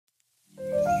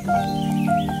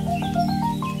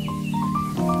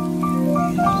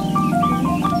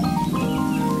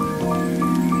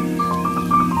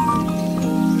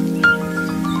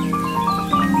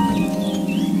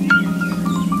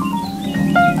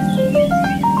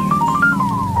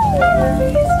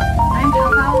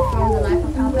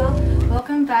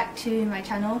back to my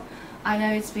channel. I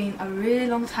know it's been a really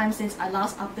long time since I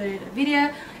last uploaded a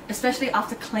video, especially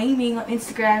after claiming on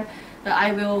Instagram that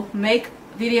I will make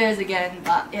videos again,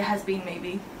 but it has been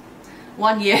maybe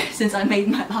 1 year since I made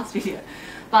my last video.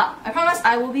 But I promise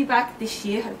I will be back this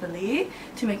year, hopefully,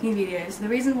 to make new videos. The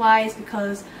reason why is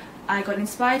because I got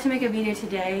inspired to make a video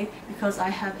today because I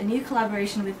have a new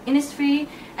collaboration with Innisfree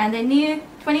and their new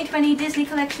 2020 Disney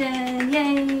collection.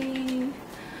 Yay!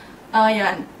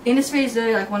 Yeah, and Innisfree is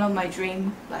really like one of my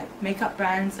dream makeup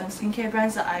brands and skincare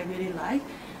brands that I really like.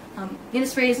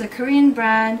 Innisfree is a Korean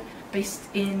brand based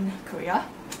in Korea.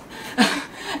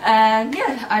 And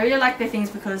yeah, I really like their things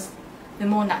because they're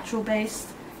more natural based.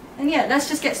 And yeah, let's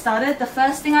just get started. The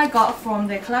first thing I got from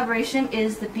their collaboration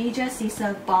is the Bija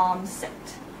Cica Balm Set.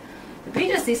 The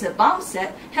Bija Cica Balm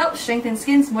Set helps strengthen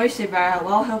skin's moisture barrier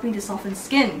while helping to soften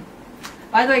skin.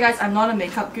 By the way guys, I'm not a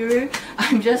makeup guru.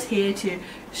 I'm just here to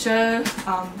show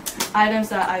items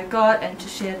that I got and to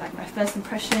share like my first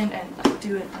impression and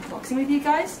do an unboxing with you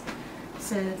guys.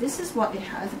 So this is what it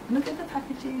has. Look at the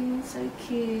packaging, so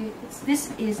cute.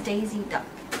 This is Daisy Duck.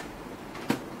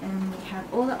 And we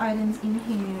have all the items in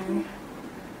here.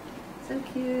 So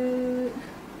cute.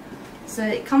 So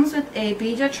it comes with a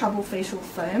Bija Trouble Facial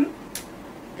Foam,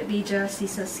 a Bija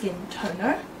Cica Skin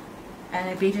Toner, and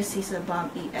a Bija Cica Balm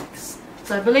EX.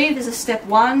 So I believe this is step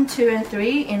 1, 2 and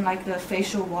 3 in like the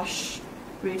facial wash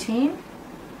routine.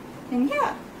 And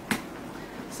yeah,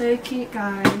 so cute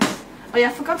guys. Oh yeah,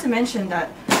 I forgot to mention that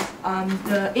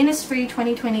the Innisfree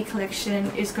 2020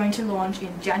 collection is going to launch in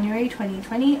January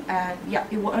 2020, and yeah,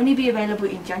 it will only be available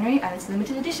in January and it's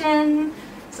limited edition.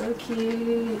 So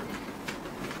cute.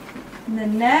 And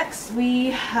then next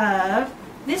we have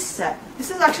this set.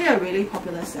 This is actually a really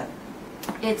popular set.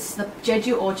 It's the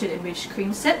Jeju Orchid Enriched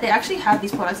Cream Set. They actually have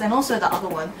these products and also the other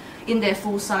one in their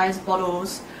full-size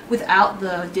bottles without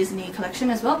the Disney collection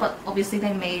as well, but obviously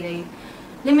they made a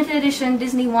limited edition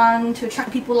Disney one to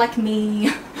attract people like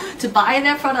me to buy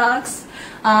their products.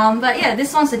 But yeah,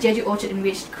 this one's the Jeju Orchid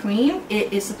Enriched Cream.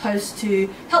 It is supposed to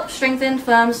help strengthen,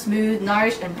 firm, smooth,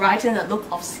 nourish and brighten the look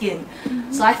of skin.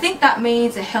 So I think that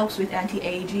means it helps with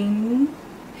anti-aging,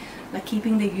 like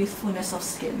keeping the youthfulness of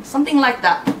skin, something like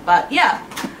that. But yeah,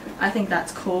 I think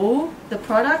that's cool. The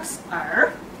products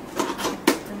are,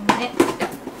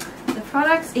 the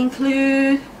products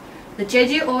include the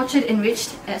Jeju Orchid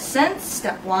Enriched Essence,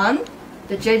 step 1,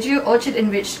 the Jeju Orchid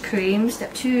Enriched Cream,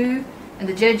 step 2, and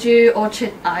the Jeju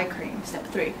Orchid Eye Cream, step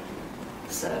 3.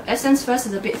 So Essence first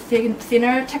is a bit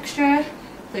thinner texture,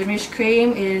 the Enriched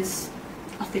Cream is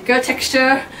a thicker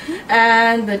texture,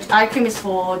 and the eye cream is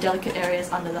for delicate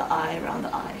areas under the eye, around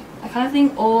the eye. I kind of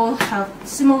think all have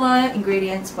similar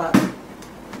ingredients but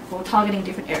for targeting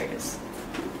different areas.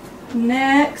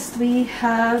 Next we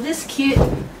have this cute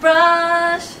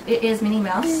brush. It is Minnie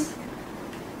Mouse,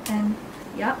 and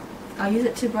yeah, I'll use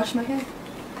it to brush my hair.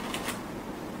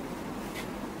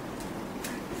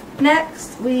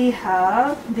 Next we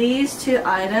have these two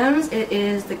items. It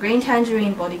is the Green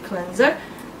Tangerine Body Cleanser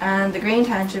and the Green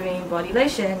Tangerine Body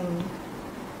Lotion.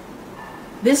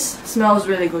 This smells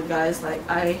really good guys, like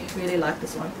I really like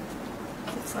this one.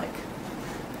 It's like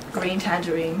green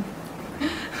tangerine.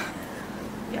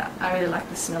 Yeah, I really like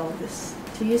the smell of this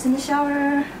to use in the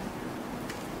shower.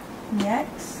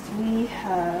 Next we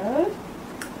have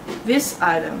this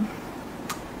item.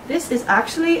 This is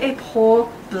actually a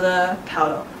pore blur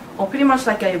powder, or pretty much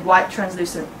like a white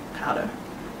translucent powder.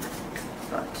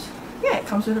 But yeah, it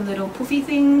comes with a little poofy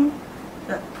thing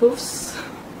that poofs.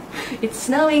 It's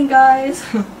snowing guys.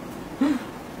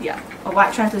 Yeah, a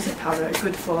white translucent powder,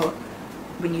 good for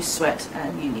when you sweat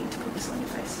and you need to put this on your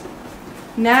face.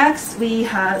 Next we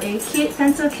have a cute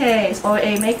pencil case or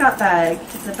a makeup bag.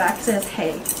 The back says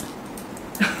hey.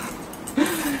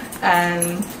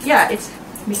 And yeah, it's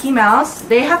Mickey Mouse.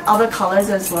 They have other colors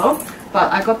as well,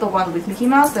 but I got the one with Mickey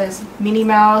Mouse. There's Minnie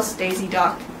Mouse, Daisy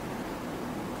Duck,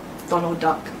 Donald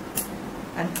Duck,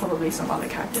 and probably some other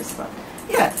characters. But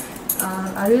yeah,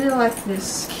 I really like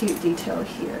this cute detail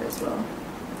here as well.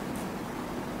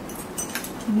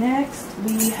 Next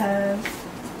we have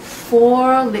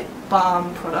 4 lip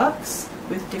balm products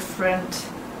with different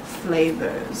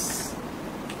flavors.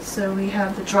 So we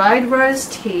have the dried rose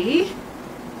tea,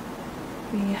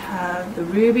 we have the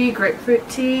ruby grapefruit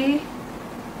tea,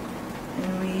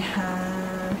 and we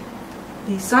have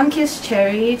the sun-kissed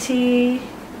cherry tea,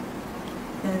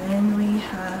 and then we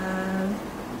have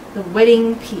the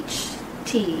wedding peach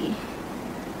tea.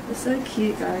 They're so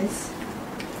cute guys.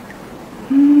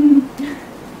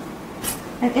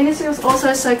 And Innisfree was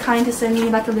also so kind to send me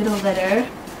like a little letter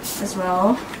as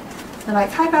well They're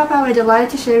like, "Hi Papa, we're delighted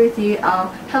to share with you our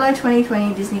Hello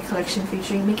 2020 Disney collection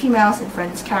featuring Mickey Mouse and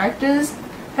Friends characters.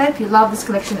 Hope you love this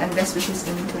collection and best wishes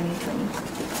in 2020.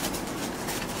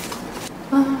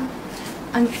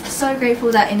 I'm so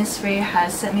grateful that Innisfree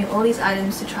has sent me all these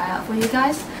items to try out for you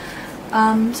guys.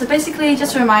 So basically,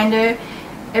 just a reminder,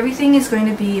 everything is going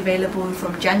to be available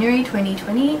from January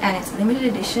 2020 and it's limited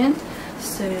edition,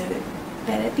 so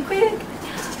better be quick.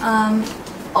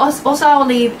 Also, I'll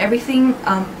leave everything,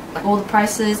 like all the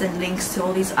prices and links to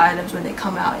all these items when they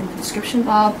come out in the description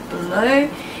bar below.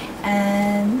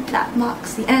 And that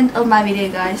marks the end of my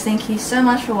video, guys. Thank you so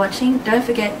much for watching. Don't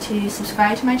forget to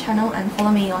subscribe to my channel and follow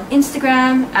me on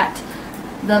Instagram at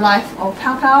The Life of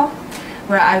Pow Pow,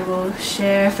 where I will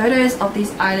share photos of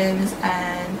these items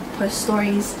and post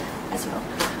stories as well.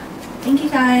 Thank you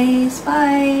guys.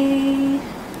 Bye.